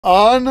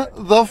On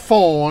the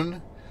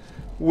phone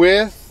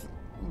with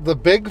the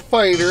big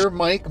fighter,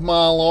 Mike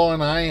Mollo,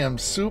 and I am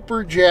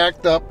super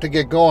jacked up to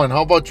get going.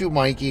 How about you,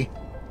 Mikey?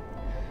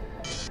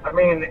 I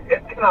mean,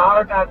 it's gonna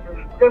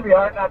be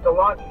hard not to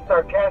launch and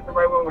start casting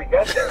right when we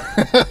get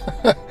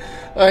there.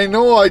 I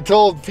know. I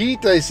told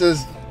Pete, I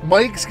says,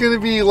 Mike's gonna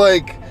be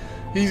like,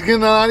 he's gonna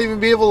not even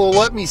be able to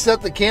let me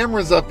set the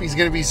cameras up. He's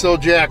gonna be so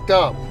jacked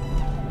up.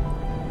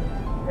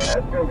 Yeah,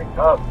 it's gonna be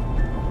tough.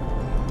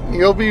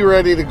 You'll be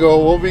ready to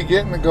go. We'll be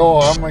getting to go.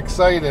 I'm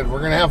excited. We're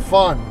going to have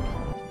fun.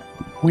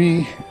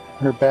 We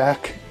are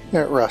back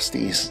at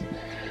Rusty's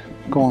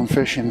going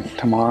fishing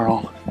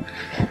tomorrow.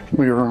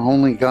 We were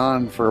only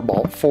gone for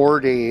about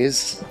 4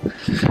 days.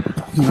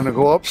 I'm going to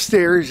go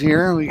upstairs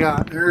here.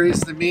 There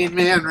is the main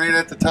man right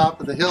at the top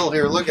of the hill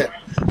here. Look at,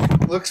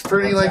 looks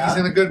pretty like he's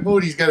in a good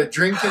mood. He's got a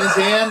drink in his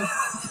hand.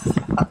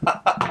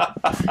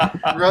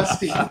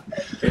 Rusty.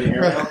 Can you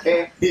hear me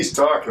okay? He's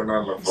talking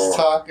on the phone. He's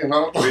talking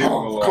on the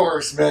phone. Of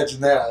course,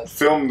 imagine that.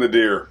 Film the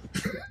deer.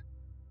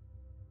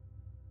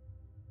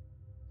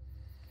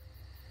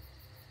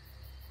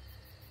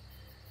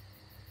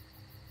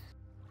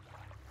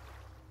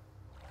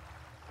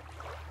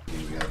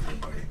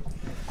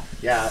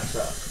 Yeah, it's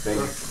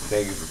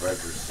thank you for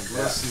breakfast.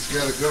 Rusty's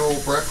got a good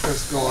old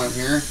breakfast going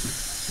here.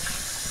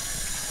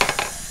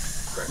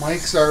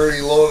 Mike's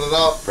already loaded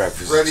up,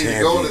 Breakfast ready champions.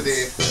 to go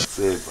today. That's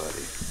it,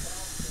 buddy.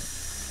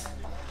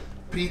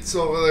 Pete's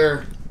over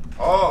there.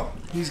 Oh,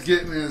 He's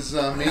getting his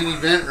main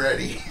event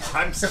ready.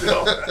 I'm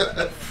still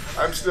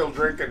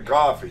drinking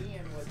coffee,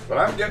 but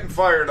I'm getting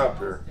fired up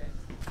here.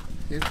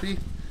 Hippie,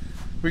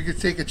 we could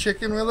take a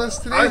chicken with us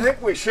today. I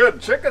think we should.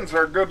 Chickens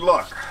are good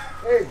luck.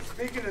 Hey,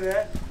 speaking of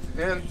that,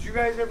 And did you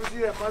guys ever see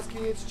that Musky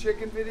eats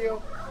chicken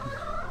video?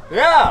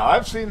 yeah,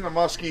 I've seen the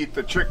Muskie eat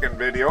the chicken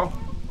video.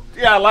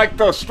 Yeah, like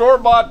the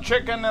store-bought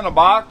chicken in a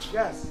box.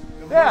 Yes.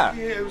 The Yeah.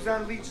 Musky, it was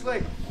on Leech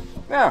Lake.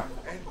 Yeah.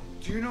 And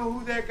do you know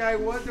who that guy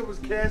was that was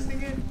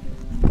casting it?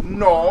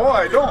 No,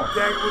 I don't.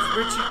 That was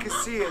Richie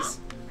Casillas.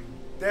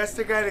 That's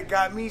the guy that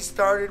got me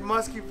started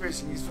musky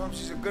fishing.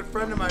 She's a good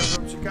friend of mine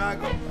from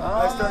Chicago.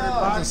 I started the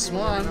boxing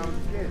when I swan. was a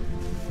kid.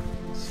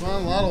 Saw a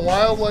lot of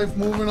wildlife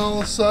moving all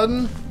of a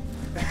sudden.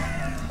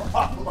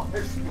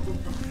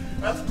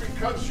 That's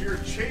because you're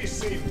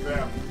chasing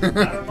them. I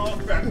don't know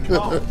if that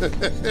counts.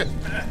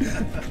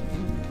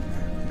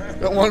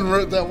 That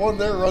one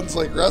there runs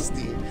like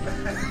Rusty.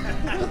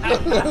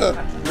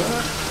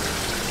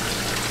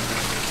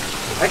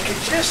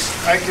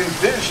 I can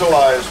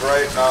visualize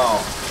right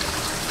now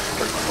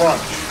the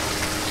crunch.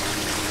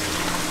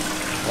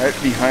 Right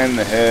behind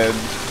the head,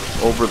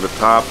 over the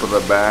top of the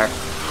back.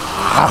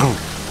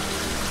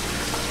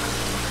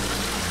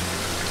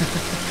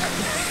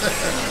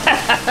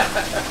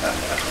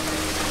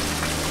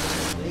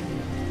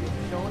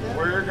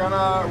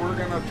 We're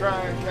gonna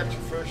try and catch a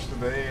fish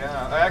today.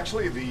 Yeah,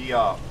 actually,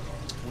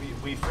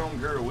 we filmed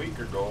here a week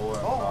ago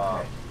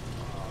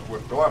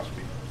with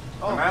Gillespie,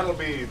 and that'll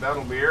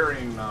be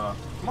airing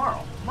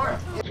tomorrow. I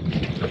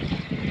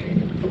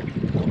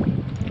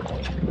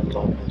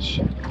love this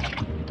shit.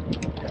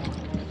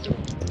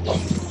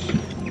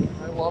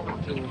 I love it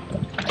too.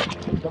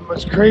 The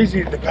most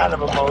crazy, the kind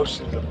of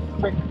emotions are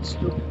freaking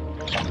stupid.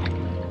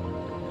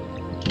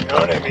 You know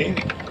what I mean?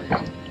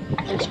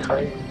 It's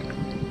crazy.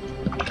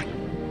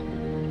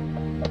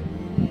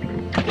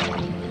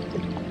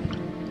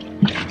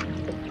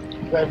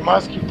 That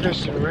musky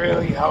fishing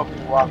really helped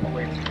me walk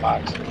away from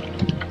boxing.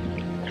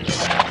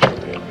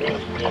 It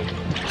really did.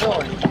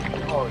 Oh,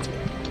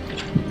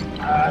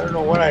 yeah. I don't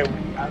know, man.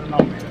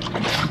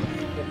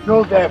 It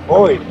filled that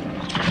void,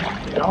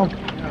 you know?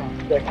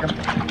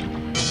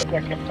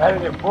 That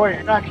competitive void.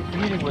 You're not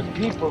competing with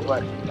people,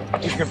 but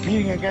you're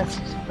competing against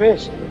these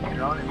fish, you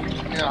know what I mean?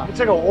 Yeah. It's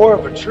like a war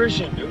of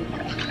attrition, dude.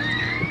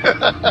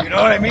 You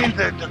know what I mean?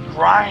 The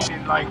grind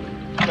and like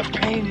the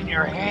pain in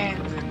your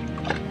hands and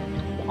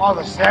all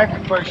the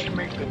sacrifice you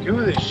make to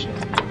do this shit.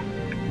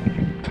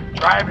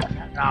 Driving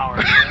 10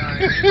 hours, you know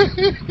what I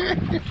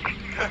mean?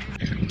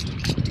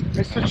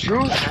 It's the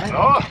truth, man.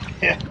 Oh,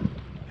 yeah.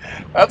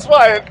 That's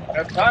why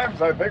at times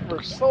I think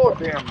we're so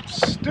damn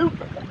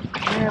stupid.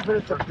 Yeah, but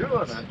it's For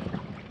doing it.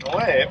 No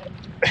way.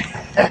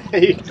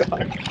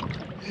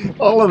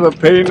 All of the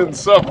pain and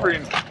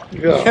suffering.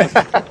 Yeah.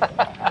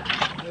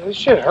 This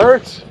shit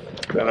hurts.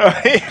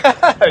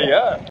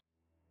 Yeah.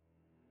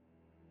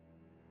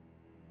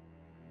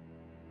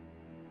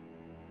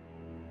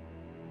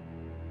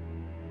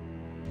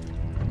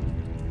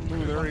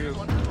 Ooh, there he is.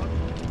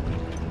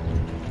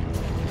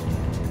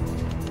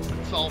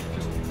 It's all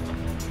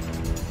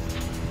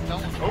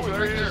Oh,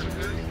 there he is.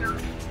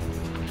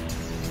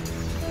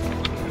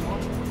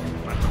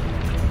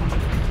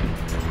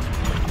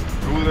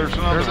 Ooh, there's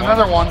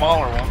another one.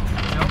 Smaller one.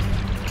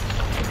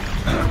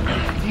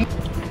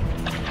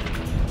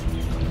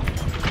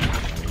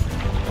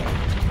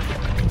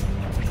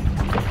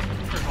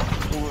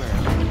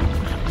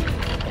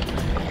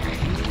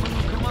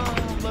 Come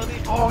on, buddy.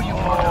 Oh, you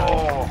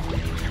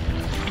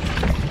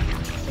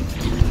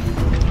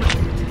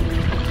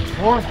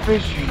More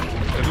fishy.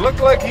 It looked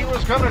like he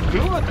was gonna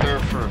do it there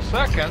for a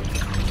second.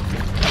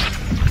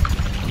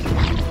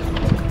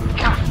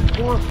 God,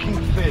 poor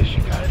kingfish,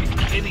 you gotta be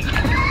kidding me.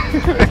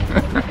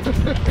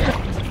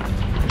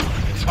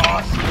 It's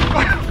awesome.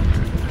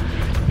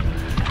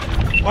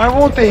 Why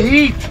won't they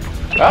eat?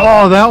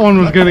 Oh, that one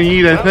was gonna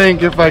eat, I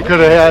think, if I could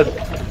have had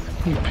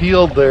he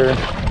peeled there.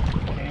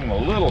 Came a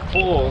little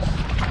close.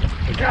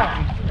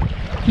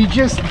 He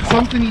just,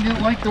 something he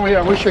didn't like the way,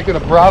 I wish I could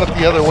have brought it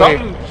the other way.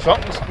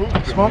 Something spooked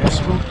him. Something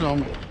spooked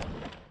him.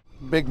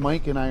 Big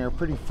Mike and I are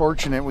pretty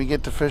fortunate we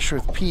get to fish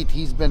with Pete.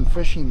 He's been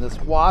fishing this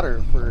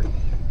water for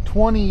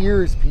 20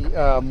 years,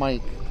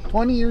 Mike.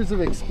 20 years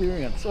of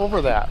experience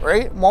over that,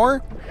 right?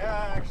 More?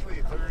 Yeah,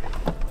 actually 30.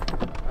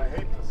 I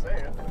hate to say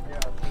it, but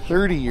yeah.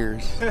 30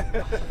 years.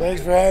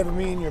 Thanks for having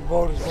me in your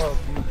boat as well,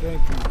 Pete.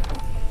 Thank you.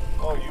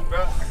 Oh, you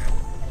bet.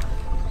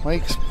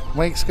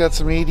 Mike's got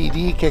some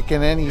ADD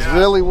kicking in. He's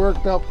really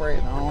worked up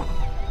right now.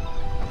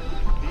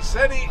 He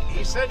said he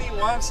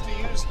wants to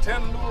use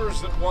 10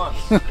 lures at once.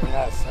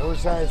 Yes, I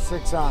wish I had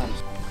 6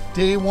 arms.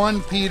 Day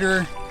one,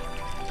 Peter.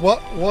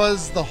 What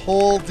was the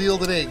whole deal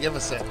today? Give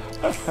us it.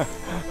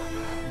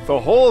 The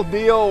whole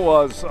deal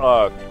was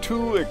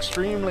 2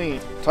 extremely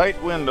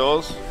tight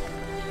windows,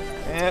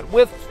 and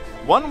with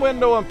one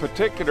window in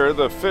particular,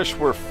 the fish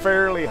were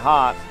fairly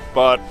hot,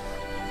 but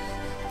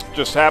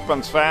just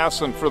happens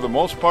fast, and for the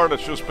most part,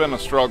 it's just been a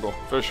struggle.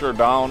 Fish are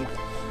down.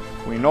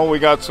 We know we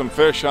got some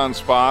fish on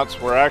spots.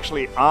 We're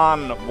actually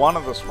on one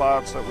of the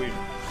spots that we've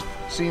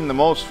seen the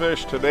most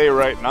fish today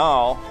right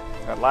now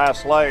at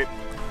last light,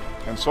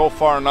 and so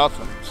far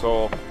nothing.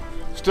 So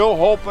still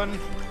hoping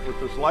with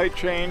this light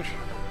change,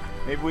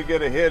 maybe we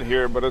get a hit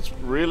here, but it's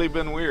really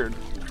been weird.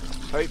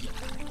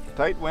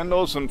 Tight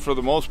windows, and for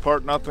the most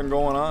part, nothing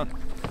going on.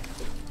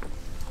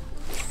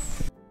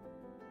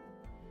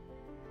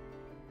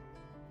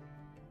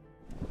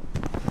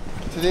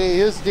 Today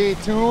is day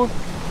 2.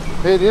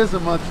 It is a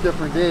much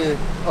different day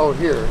out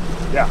here.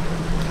 Yeah.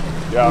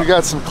 We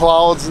got some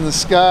clouds in the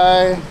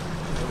sky.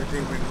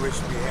 Everything we wish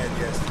we had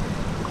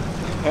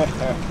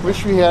yesterday.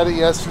 Wish we had it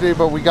yesterday,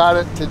 but we got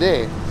it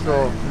today.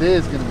 So today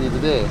is going to be the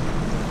day.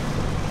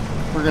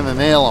 We're going to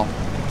nail them.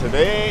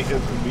 Today is a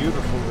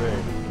beautiful day.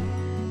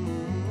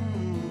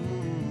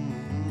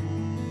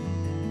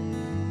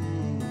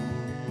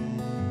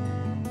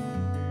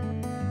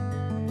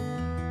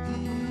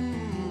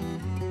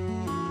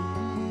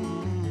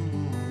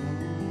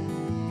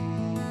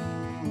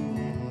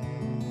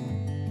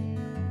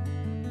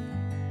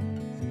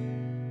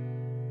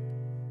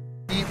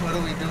 What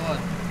are we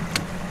doing?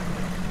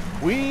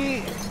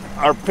 We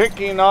are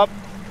picking up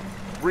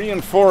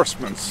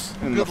reinforcements.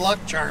 Good luck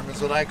charm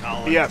is what I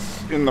call it.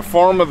 Yes, in the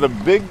form of the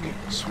big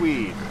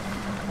Swede.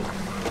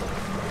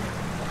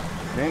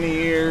 Many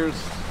years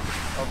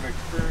of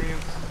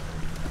experience.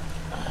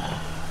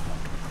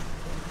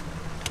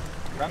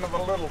 Kind of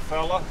a little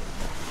fella.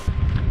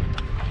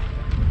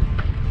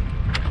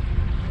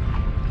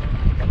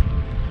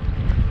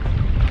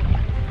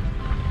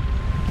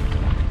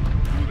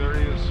 Ooh, there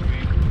he is,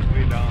 Swede,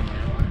 way down there.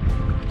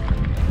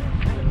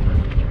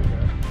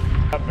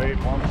 That bait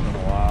once in a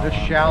while. This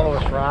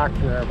shallowest rock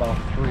there are about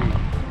 3.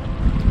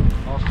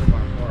 Most of them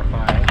are 4 or 5.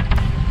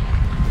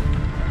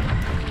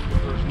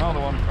 There's another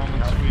one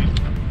coming, Swede.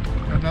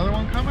 Another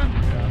one coming?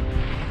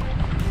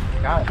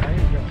 Yeah. God, I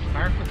need to go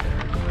snarf it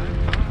there.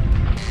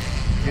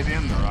 Get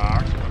in the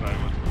rocks, but I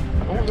would.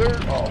 Oh, there.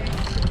 Oh.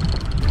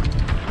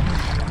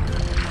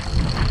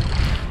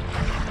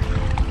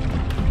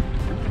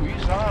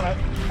 He's on it.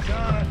 He's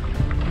on it.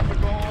 Keep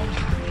it going.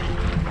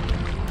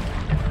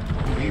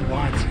 Oh, he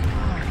wants it.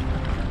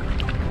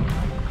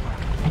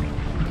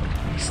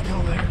 He's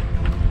still there.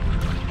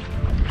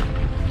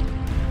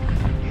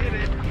 Get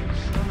it, you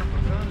son of a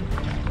gun.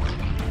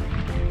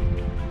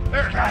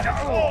 There.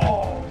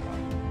 Oh.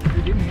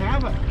 You didn't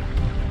have it.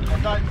 I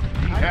thought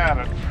He had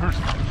it first.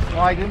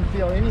 well, I didn't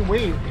feel any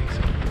weight. I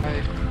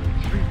had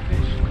 3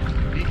 fish.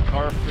 He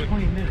carved it.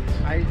 20 minutes.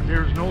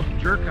 There was no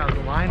jerk on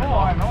the line at Oh, all.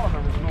 I know.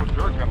 There was no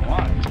jerk on the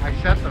line. I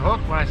set the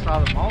hook when I saw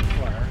the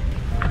multiplier,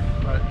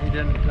 but he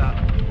didn't. Didn't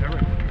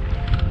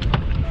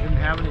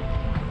have any.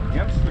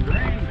 Against the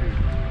grain, dude.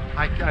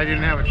 I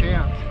didn't have a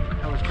chance.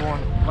 I was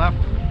going left.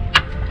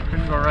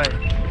 Couldn't go right.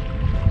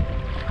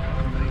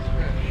 Nice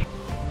fish.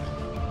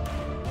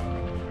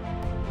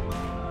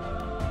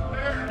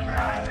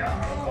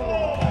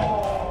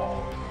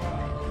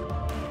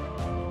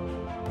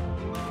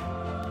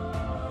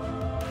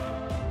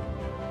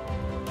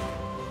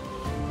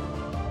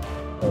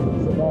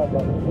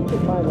 But you can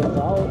find us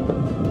out.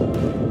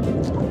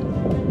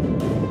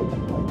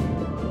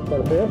 Is that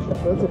a fish?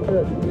 That's a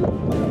fish.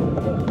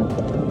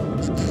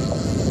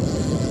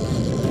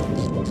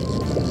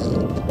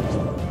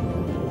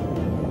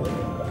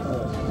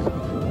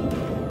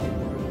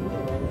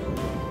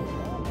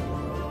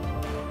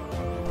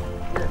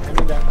 Here, I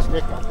need that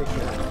stick. I'll take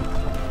care of it.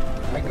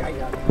 I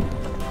got it.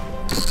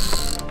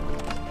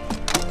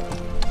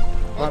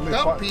 Hooked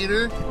up,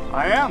 Peter.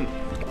 I am.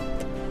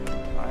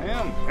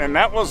 And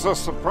that was a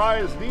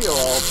surprise deal,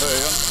 I'll tell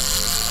you.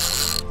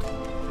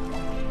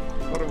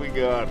 But do we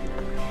got?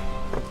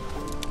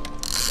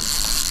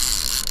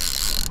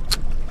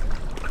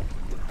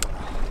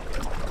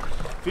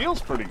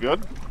 Feels pretty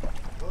good.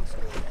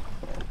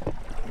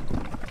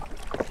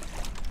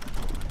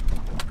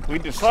 We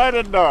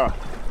decided to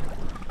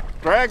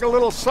drag a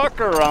little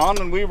sucker around,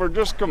 and we were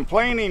just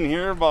complaining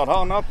here about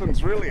how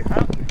nothing's really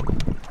happening.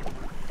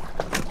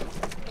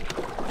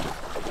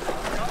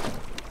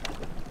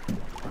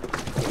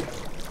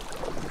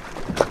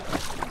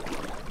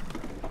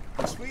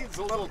 The Swede's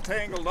a little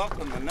tangled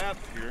up in the net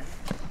here.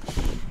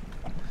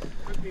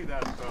 Could be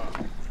that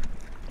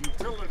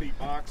utility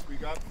box we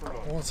got for the...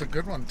 Oh, it's a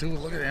good one too.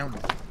 Look at him.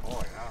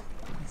 Oh yeah.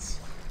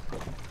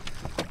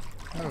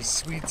 That was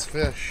Swede's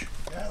fish.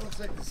 Yeah, it looks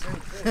like the same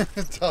thing.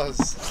 It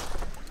does.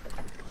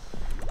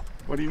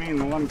 What do you mean,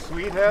 the one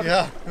Swede had?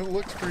 Yeah, it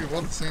looks pretty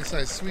well the same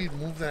size. Swede,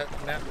 move that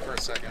net for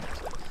a second.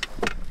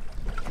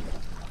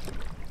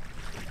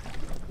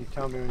 You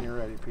tell me when you're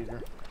ready,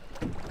 Peter.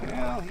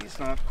 Well, he's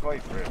not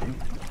quite ready.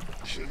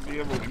 Should be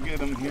able to get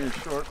him here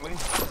shortly.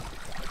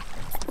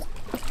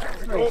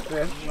 Nice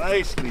fish.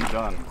 Nicely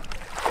done.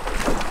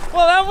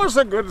 Well, that was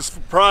a good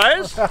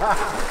surprise.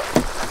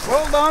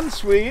 Well done,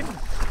 Swede.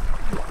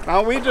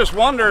 Now we just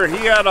wonder,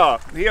 he had a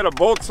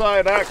both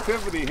side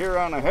activity here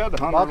on a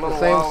headhunter. About the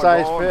same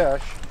size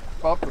fish.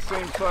 About the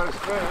same size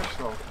fish.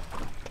 So,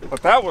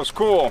 but that was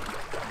cool.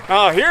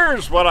 Now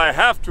here's what I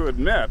have to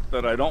admit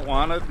that I don't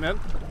want to admit.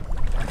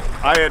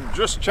 I had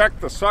just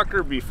checked the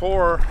sucker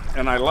before,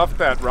 and I left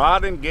that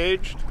rod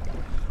engaged.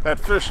 That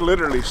fish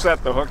literally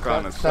set the hook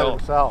on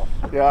itself.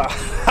 Yeah.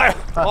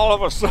 All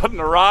of a sudden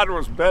the rod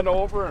was bent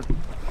over.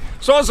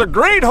 So it's a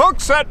great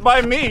hook set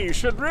by me. You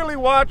should really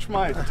watch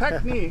my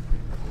technique.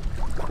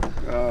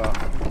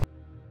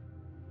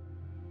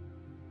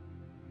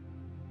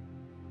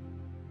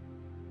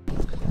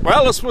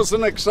 Well, this was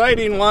an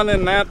exciting one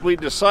in that we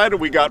decided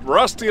we got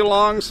Rusty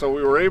along, so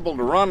we were able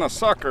to run a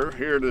sucker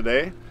here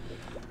today.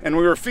 And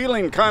we were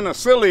feeling kind of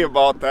silly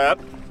about that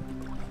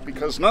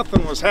because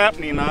nothing was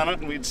happening on it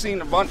and we'd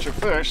seen a bunch of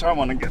fish. I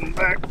want to get him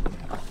back.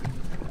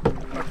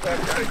 Let that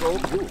guy go.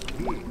 Ooh,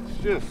 he's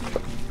just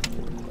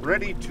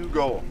ready to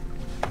go.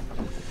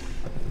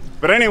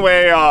 But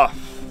anyway, yeah,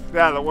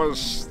 that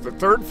was the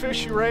third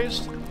fish you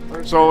raised.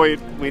 So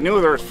we knew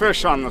there was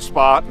fish on the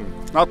spot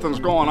and nothing's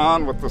going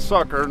on with the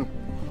sucker. And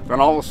then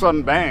all of a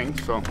sudden, bang.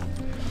 So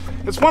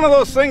it's one of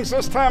those things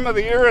this time of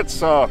the year, it's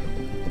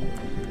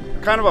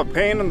kind of a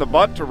pain in the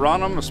butt to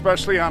run them,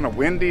 especially on a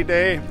windy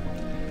day.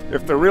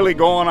 If they're really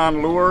going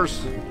on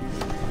lures,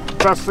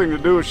 best thing to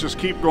do is just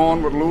keep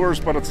going with lures,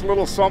 but it's a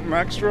little something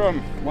extra,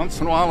 and once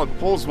in a while it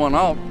pulls one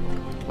out,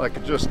 like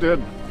it just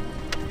did.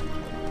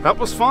 That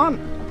was fun.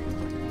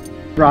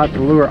 Brought the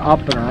lure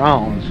up and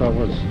around, so it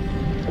was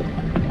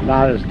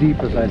not as deep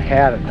as I'd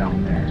had it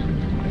down there.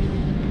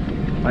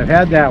 I've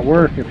had that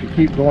work if you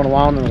keep going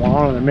around and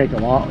around and make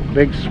a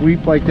big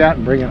sweep like that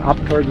and bring it up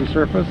towards the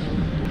surface.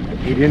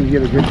 He didn't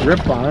get a good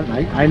grip on it.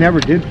 I never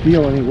did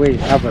feel any weight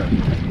ever.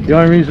 The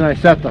only reason I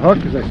set the hook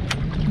is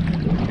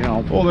you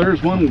know. Oh,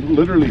 there's one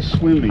literally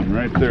swimming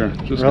right there.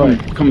 Just really?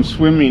 come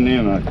swimming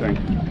in, I think.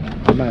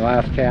 On my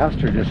last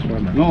cast or just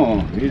swimming?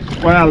 No, he's,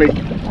 well,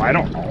 I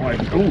don't know.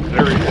 Oh,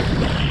 there he is.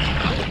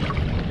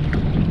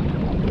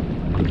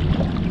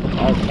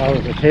 I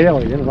was a tail,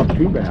 he didn't look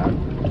too bad.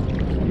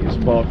 He's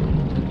about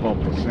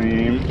the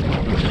same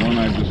as the one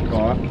I just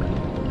caught.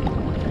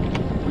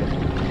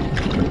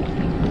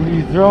 What are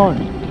you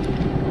throwing?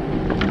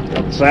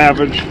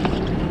 Savage.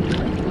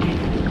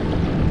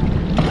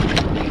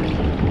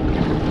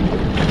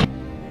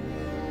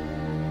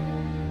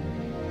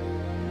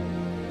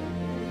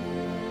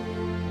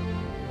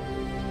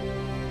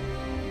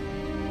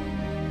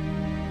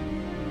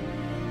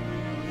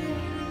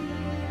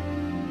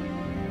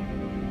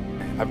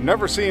 I've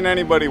never seen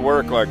anybody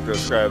work like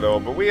this guy though,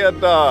 but we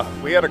had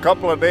a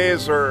couple of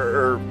days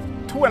or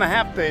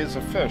 2.5 days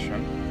of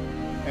fishing,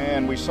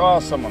 and we saw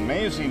some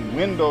amazing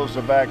windows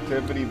of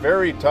activity,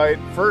 very tight.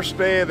 First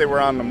day they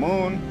were on the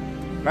moon,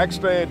 next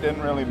day it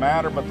didn't really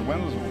matter, but the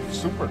windows were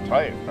super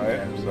tight, right?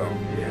 Yeah, so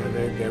yeah,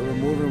 they were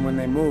moving when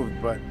they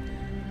moved, but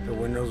the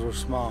windows were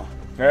small.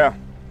 yeah,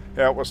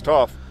 it was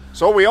tough.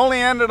 So we only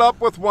ended up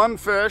with one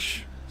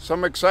fish,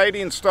 some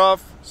exciting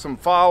stuff, some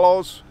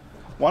follows,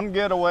 one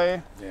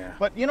getaway. Yeah.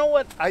 But you know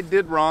what I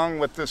did wrong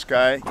with this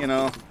guy? You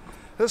know,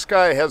 this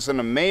guy has an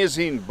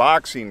amazing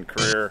boxing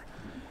career,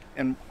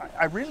 and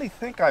I really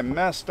think I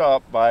messed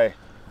up by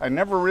I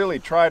never really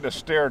tried a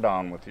stare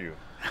down with you.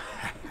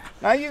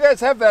 Now you guys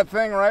have that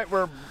thing, right,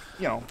 where,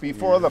 you know,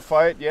 before the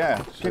fight,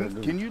 yeah.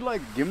 Can you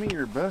like give me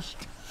your best?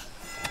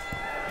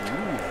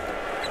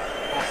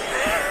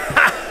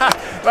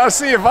 Now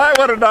see, if I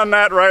would have done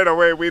that right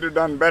away, we'd have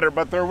done better,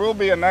 but there will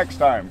be a next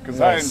time,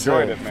 because I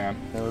enjoyed it, man.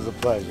 It was a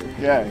pleasure.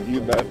 Yeah, you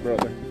bet,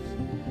 brother.